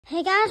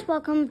Hey guys,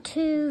 welcome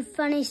to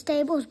Funny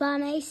Stables by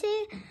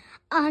Macy.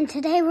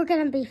 Today we're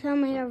going to be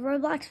filming a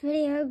Roblox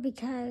video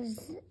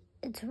because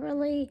it's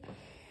really,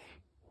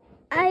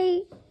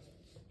 I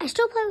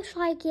still play with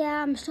Strike,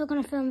 yeah, I'm still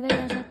going to film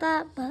videos like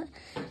that, but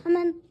I'm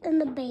in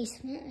the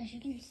basement, as you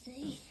can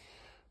see.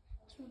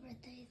 It's my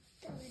birthday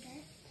the other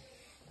day,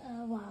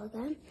 a while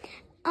ago.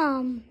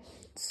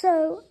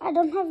 So I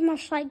don't have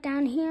much light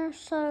down here,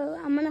 so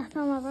I'm going to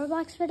film a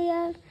Roblox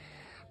video.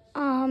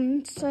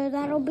 So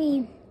that'll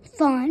be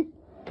fun,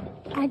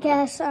 I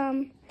guess.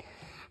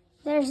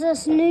 There's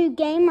this new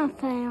game I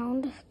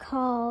found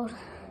called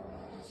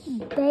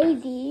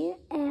Baby,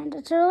 and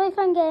it's a really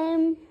fun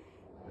game.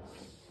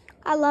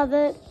 I love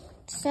it.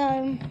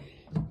 So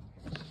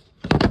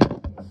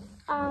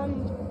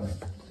I'm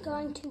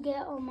going to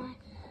get on my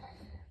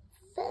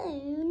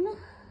phone,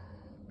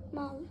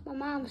 my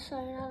mom's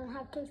phone. I don't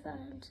have two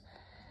phones.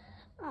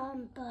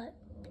 But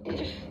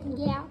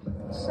yeah,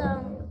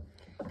 so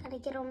gotta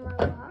get on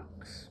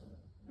Roblox.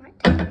 Might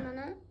take a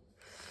minute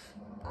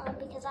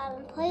because I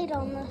haven't played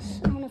on a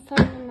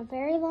phone in a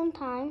very long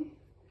time.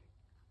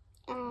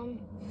 I'm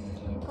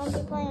going to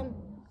be playing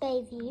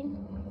Baby,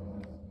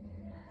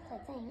 I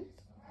think.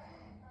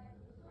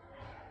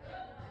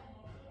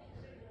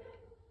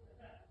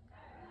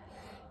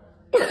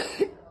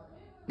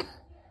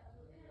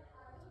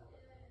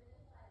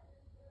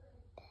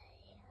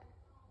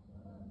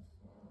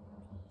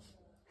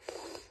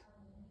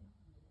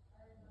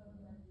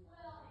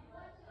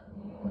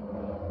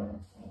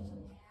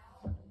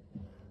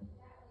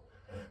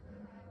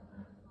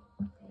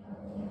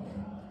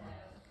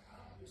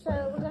 So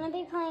we're going to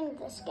be playing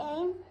this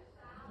game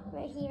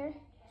right here,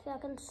 if y'all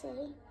can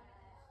see.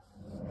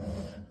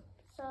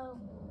 So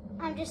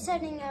I'm just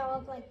setting it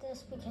up like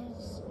this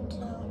because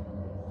until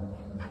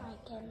I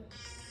can.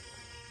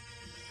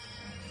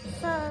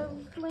 So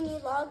when you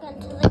log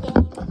into the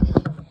game,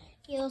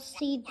 you'll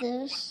see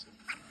this,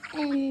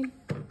 and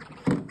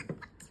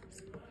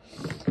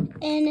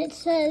it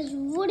says,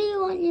 what do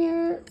you want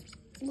your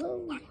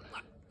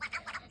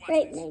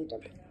right name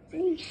to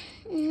be?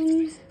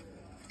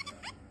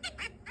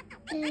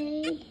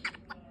 And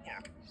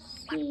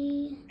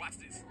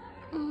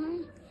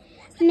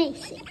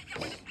Macy.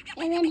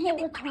 And then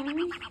hit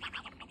return.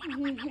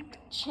 And then hit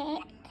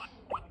check.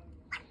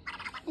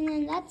 And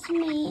then that's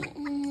me.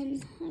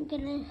 And I'm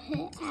gonna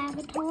hit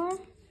avatar.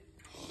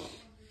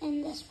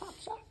 And this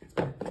pops up.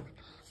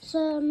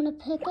 So I'm gonna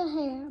pick a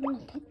hair. I'm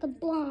gonna pick the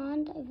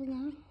blonde over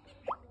there.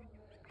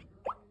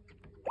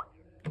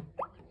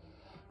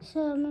 So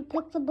I'm gonna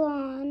pick the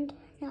blonde.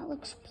 That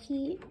looks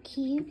cute.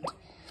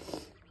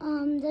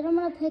 Then I'm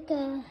gonna pick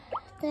a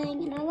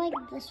thing, and I like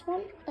this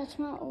one. That's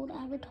my old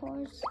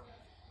avatar's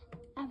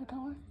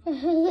avatar.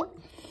 And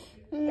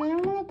then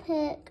I'm gonna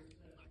pick,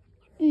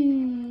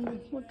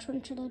 which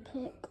one should I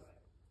pick?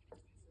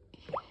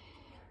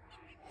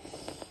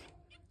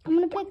 I'm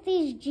gonna pick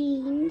these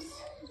jeans,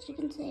 as you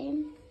can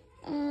see.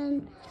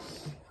 And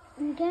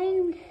I'm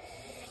going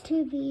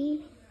to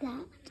be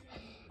that.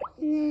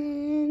 And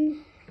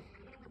then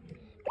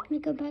I'm gonna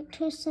go back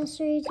to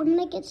accessories. I'm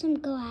gonna get some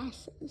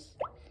glasses.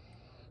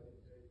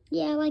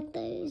 Yeah, I like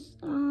those.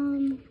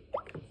 I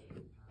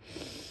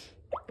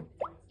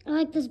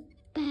like this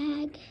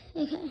bag.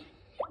 Okay.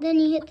 Then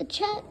you hit the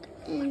check,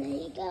 and there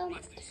you go.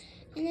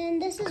 And then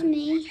this is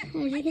me, as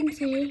you can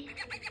see.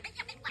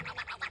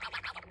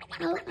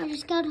 Oh, I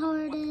just got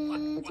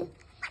hearted.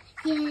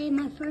 Yay,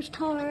 my first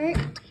heart.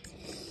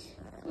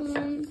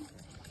 Now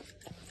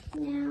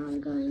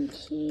I'm going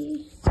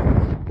to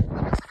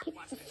pick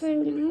the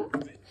phone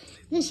up.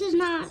 This is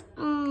not,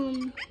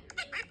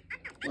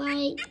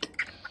 like,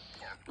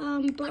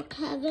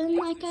 Brookhaven,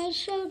 like I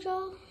showed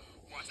y'all.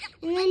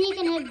 And then you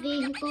can have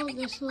vehicles,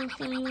 this little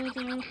thing right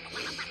there.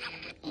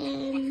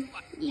 And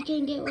you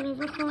can get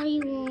whatever car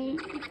you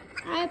want.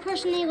 I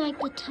personally like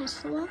the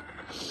Tesla.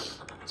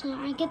 So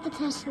I get the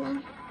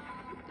Tesla.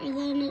 And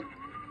then you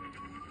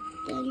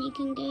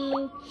can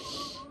go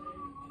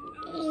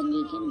and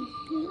you can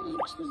hit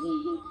extra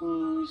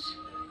vehicles.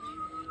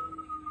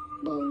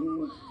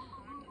 Whoa.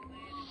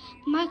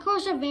 My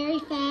cars are very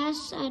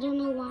fast. I don't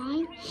know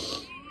why.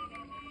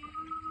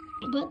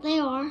 But they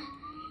are,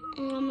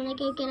 and I'm gonna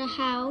go get a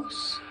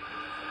house.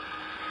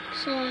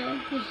 So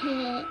you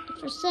hit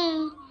for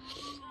sale,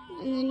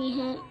 and then you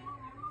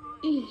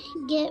hit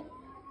get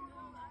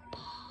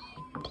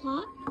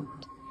plot.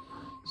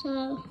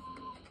 So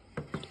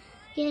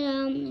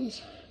getting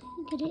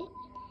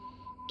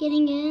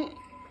it.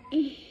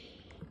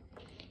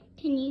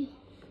 Can you?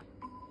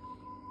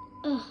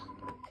 Oh,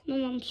 my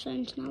mom's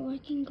phone's not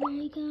working. There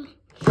you go.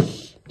 And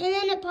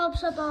then it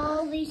pops up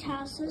all these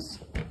houses.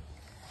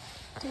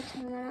 Takes a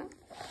minute.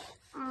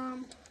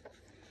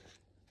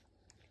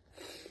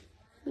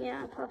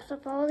 Yeah, it pops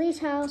up all these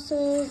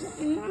houses,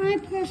 and I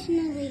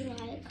personally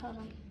like, hold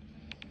on,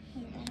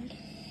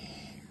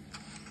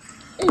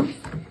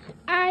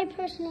 I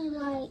personally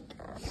like,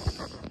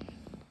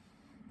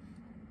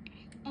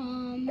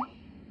 hold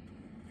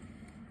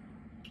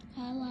on,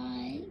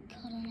 I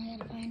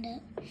gotta find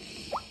it.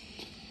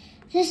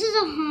 This is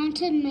a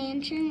haunted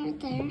mansion right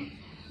there.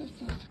 If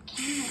the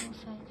camera will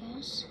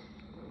focus,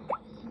 I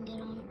can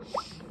get on.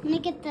 I'm gonna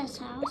get this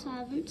house. I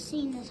haven't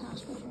seen this house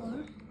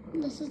before.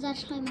 This is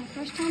actually my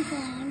first time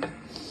playing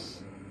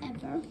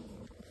ever.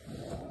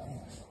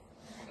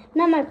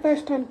 Not my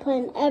first time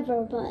playing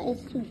ever, but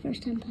it's my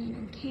first time playing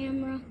on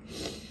camera.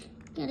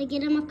 Gotta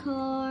get in my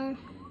car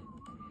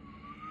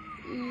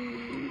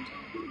and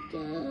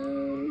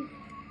go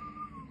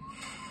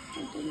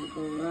open the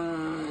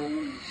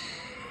garage.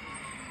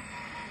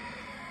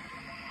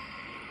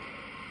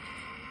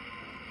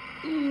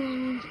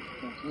 And then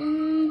go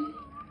in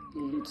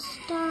and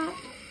stop.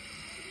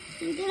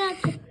 And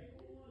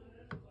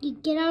you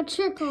get out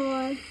your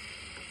car.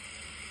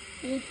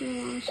 If you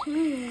want to turn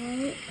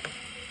it.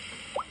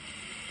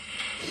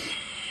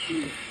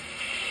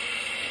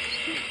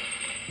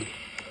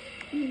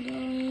 I'm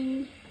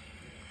going.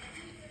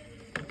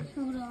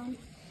 Hold on.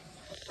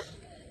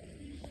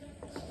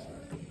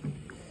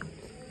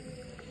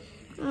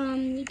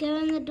 You go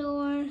in the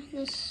door,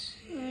 this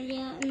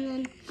area, and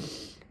then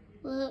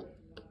look,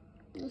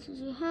 this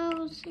is your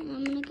house, and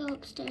I'm gonna go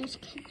upstairs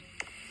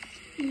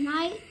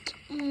night,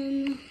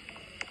 and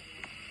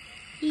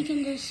you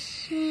can just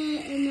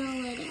sit and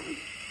then lay down.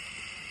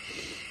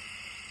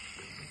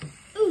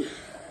 Oof.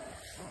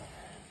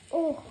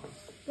 Oh,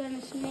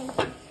 goodness me.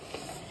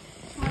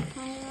 I'll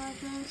play like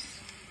this.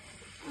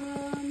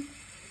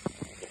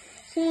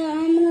 So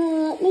I'm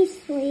gonna let me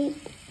sleep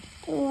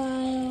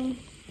while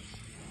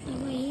I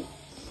wait.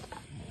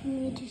 I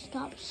need to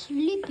stop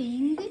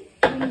sleeping.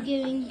 I'm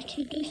going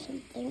to do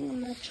something.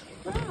 I'm gonna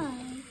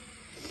try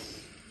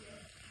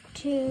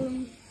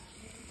to.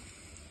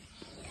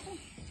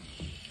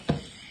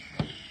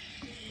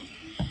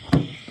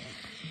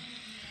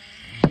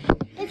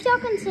 If y'all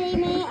can see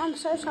me, I'm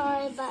so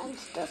sorry, but I'm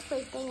still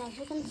sleeping, as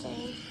you can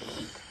see.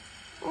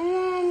 And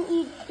then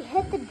you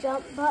hit the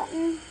jump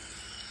button.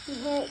 You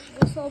hit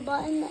this little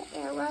button, the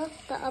arrow,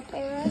 the up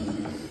arrow.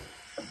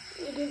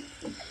 You do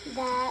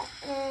that,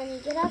 and you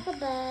get out the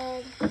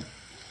bed.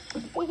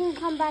 You can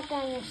come back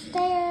down your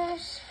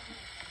stairs.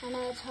 I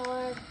know it's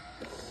hard.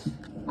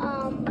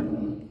 Hold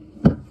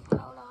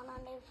on, I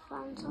need to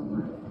find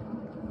somewhere.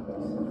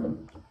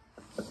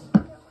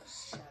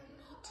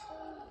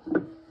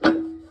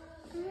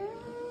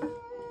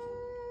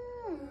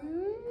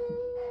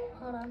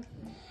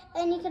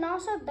 And you can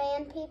also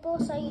ban people,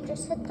 so you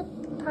just hit the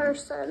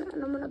person,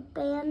 and I'm gonna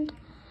ban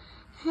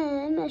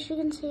him. As you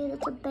can see,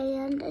 that's a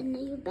band, and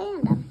then you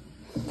banned him.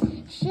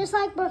 It's just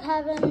like we're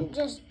having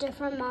just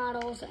different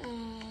models,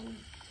 and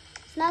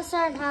it's not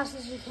certain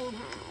houses you can't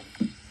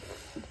have.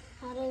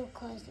 How do you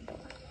close the door?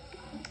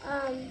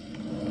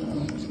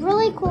 It's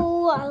really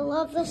cool. I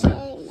love this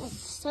game. It's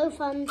so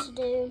fun to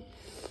do,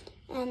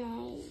 and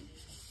I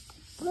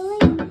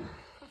really.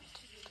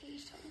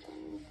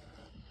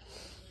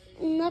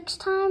 Next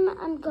time,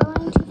 I'm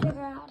going to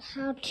figure out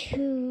how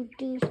to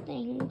do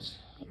things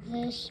like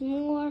this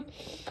more. I'm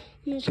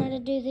going to try to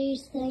do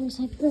these things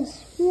like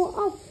this more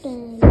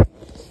often.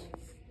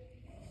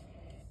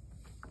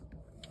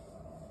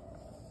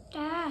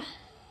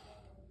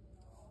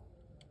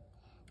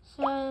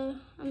 So,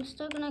 I'm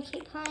still going to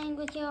keep playing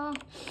with y'all.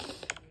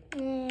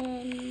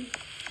 And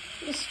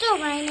it's still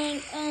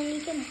raining, and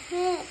you can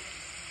hit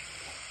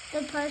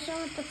the person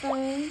with the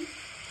phone,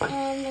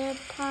 and it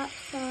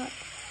pops up.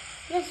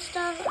 This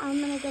stuff, I'm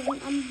gonna get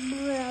an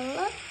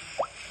umbrella.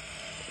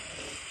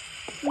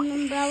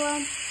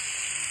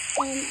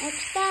 And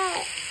X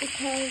that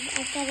because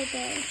I've gotta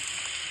go.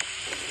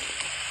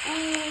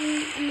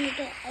 And I'm gonna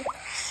get a car.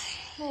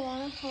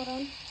 Hold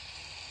on.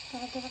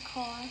 Gotta get a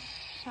car.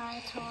 Sorry,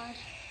 it's hard.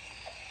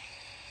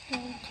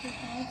 Doing two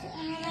things.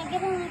 And then I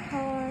get in the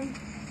car.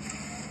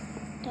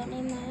 Don't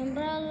need my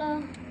umbrella.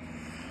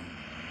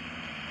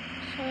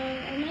 So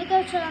I'm gonna go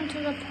down to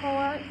the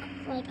park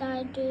like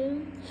I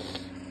do.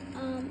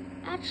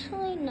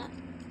 Actually, no.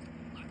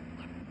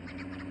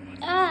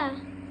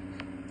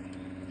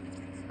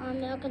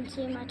 Y'all can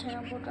see my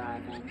terrible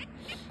driving.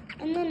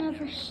 And then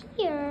over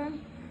here,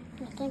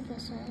 I think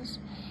this is,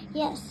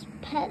 yes,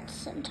 pet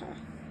center.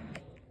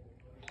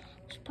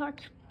 Just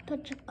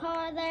put your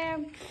car there.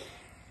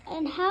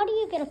 And how do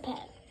you get a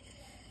pet?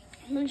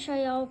 I'm gonna show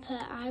y'all a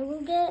pet I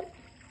will get.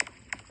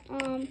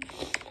 I'm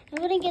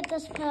gonna get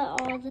this pet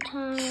all the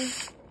time.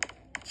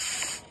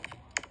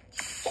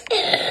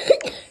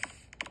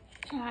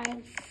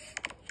 Sorry.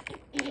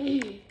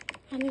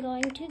 I'm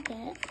going to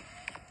get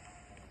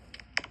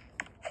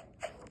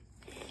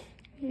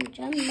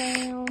jump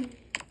down.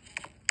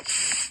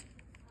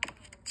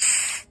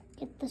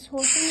 Get this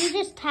horse, and you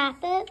just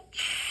tap it,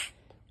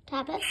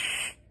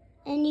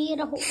 and you get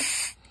a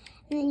horse.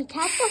 And then you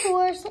tap the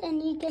horse,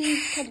 and you can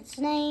put its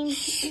name,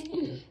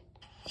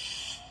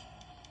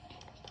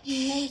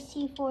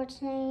 Macy for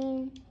its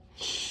name.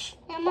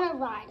 And I'm gonna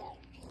ride it.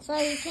 So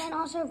you can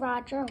also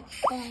ride your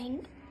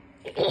thing.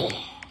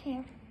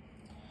 Here.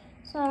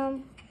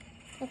 So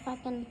if I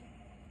can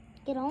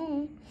get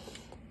on,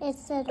 it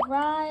said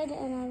ride,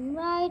 and I'm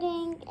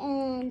riding,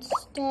 and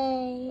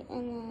stay,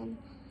 and then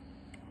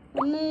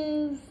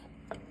remove,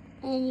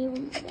 and you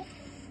remove it.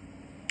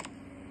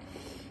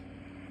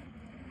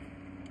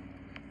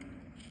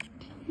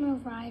 I'm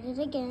gonna ride it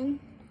again.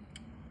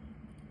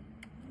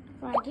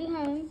 Ride you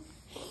home.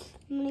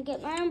 I'm gonna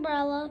get my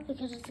umbrella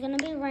because it's gonna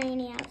be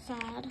rainy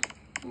outside.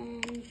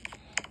 And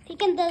if you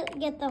can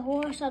get the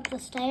horse up the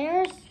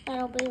stairs,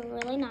 that'll be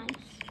really nice.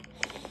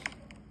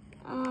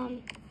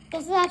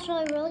 This is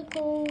actually really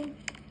cool.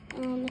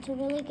 It's a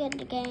really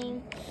good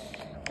game.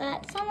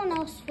 But someone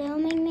else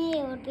filming me,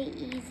 it would be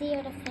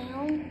easier to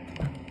film.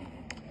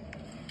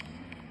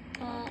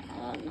 But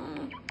I don't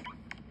know.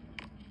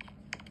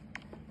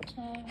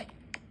 So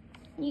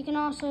you can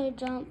also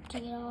jump to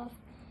get off.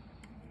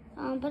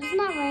 But it's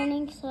not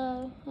raining,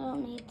 so I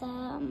don't need that.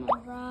 I'm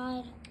gonna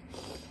ride.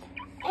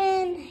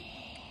 And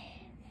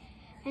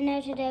I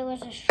know today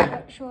was a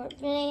short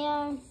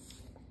video,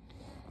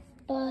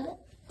 but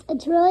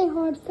it's really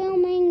hard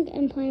filming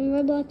and playing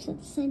Roblox at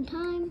the same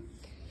time.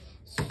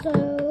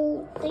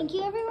 So thank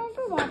you everyone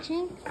for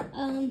watching.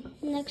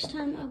 Next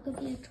time I'll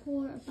give you a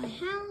tour of my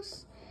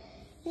house,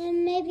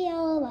 and maybe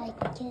I'll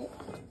like it.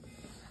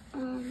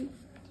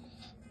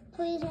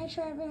 Please make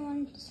sure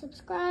everyone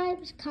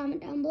subscribes,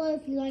 comment down below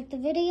if you like the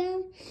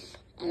video.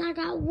 And I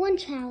got one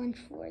challenge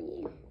for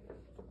you.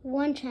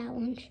 One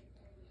challenge.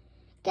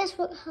 Guess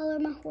what color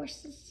my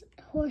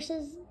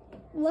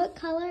what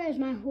color is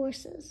my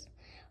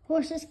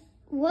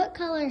what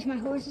color is my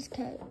horse's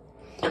coat?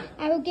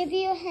 I will give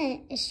you a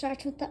hint. It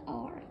starts with the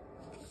R.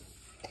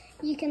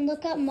 You can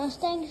look up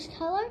Mustang's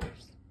colors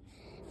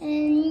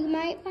and you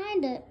might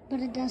find it,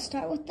 but it does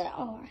start with the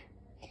R.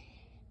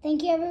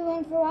 Thank you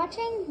everyone for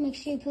watching. Make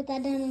sure you put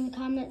that down in the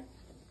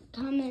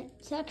comment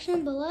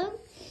section below.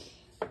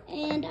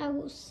 And I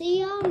will see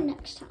y'all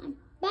next time.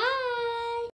 Bye!